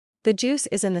The juice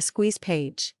is in the squeeze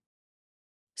page.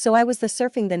 So I was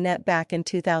surfing the net back in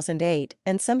 2008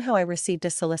 and somehow I received a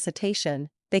solicitation,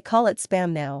 they call it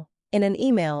spam now, in an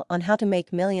email on how to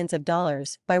make millions of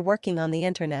dollars by working on the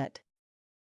internet.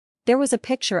 There was a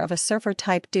picture of a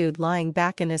surfer-type dude lying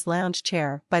back in his lounge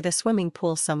chair by the swimming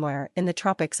pool somewhere in the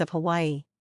tropics of Hawaii.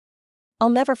 I'll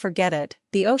never forget it,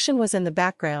 the ocean was in the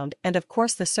background and of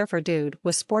course the surfer dude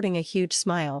was sporting a huge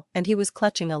smile and he was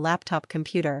clutching a laptop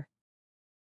computer.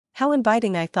 How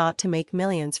inviting, I thought, to make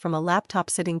millions from a laptop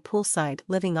sitting poolside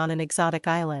living on an exotic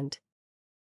island.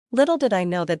 Little did I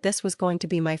know that this was going to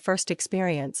be my first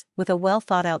experience with a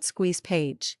well-thought-out squeeze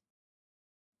page.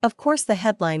 Of course the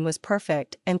headline was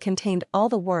perfect and contained all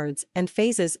the words and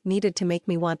phrases needed to make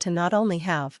me want to not only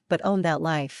have but own that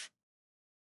life.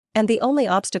 And the only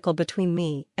obstacle between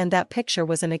me and that picture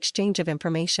was an exchange of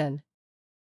information.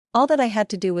 All that I had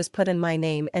to do was put in my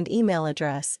name and email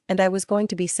address and I was going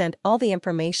to be sent all the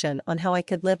information on how I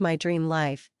could live my dream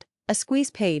life. A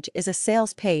squeeze page is a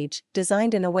sales page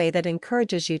designed in a way that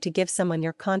encourages you to give someone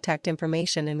your contact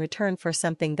information in return for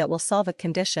something that will solve a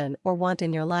condition or want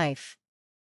in your life.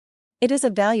 It is a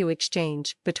value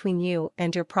exchange between you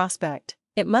and your prospect.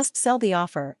 It must sell the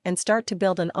offer and start to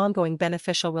build an ongoing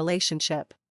beneficial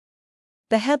relationship.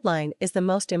 The headline is the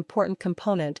most important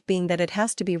component, being that it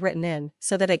has to be written in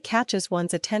so that it catches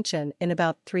one's attention in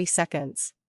about 3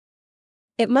 seconds.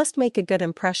 It must make a good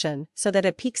impression so that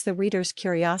it piques the reader's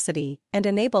curiosity and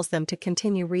enables them to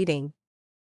continue reading.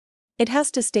 It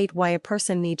has to state why a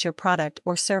person needs your product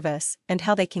or service and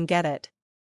how they can get it.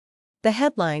 The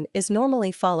headline is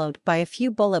normally followed by a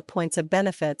few bullet points of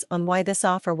benefits on why this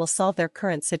offer will solve their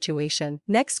current situation.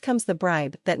 Next comes the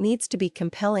bribe that needs to be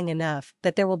compelling enough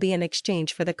that there will be an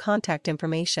exchange for the contact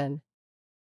information.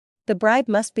 The bribe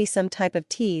must be some type of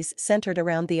tease centered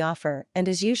around the offer and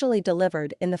is usually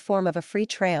delivered in the form of a free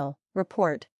trail,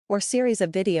 report, or series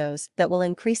of videos that will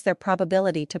increase their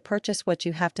probability to purchase what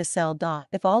you have to sell.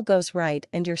 If all goes right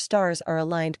and your stars are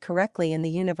aligned correctly in the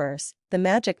universe, the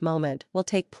magic moment will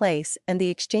take place and the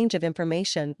exchange of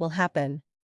information will happen.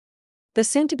 The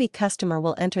soon-to-be customer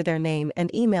will enter their name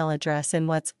and email address in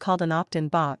what's called an opt-in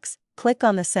box, click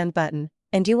on the send button,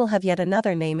 and you will have yet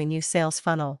another name in your sales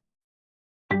funnel.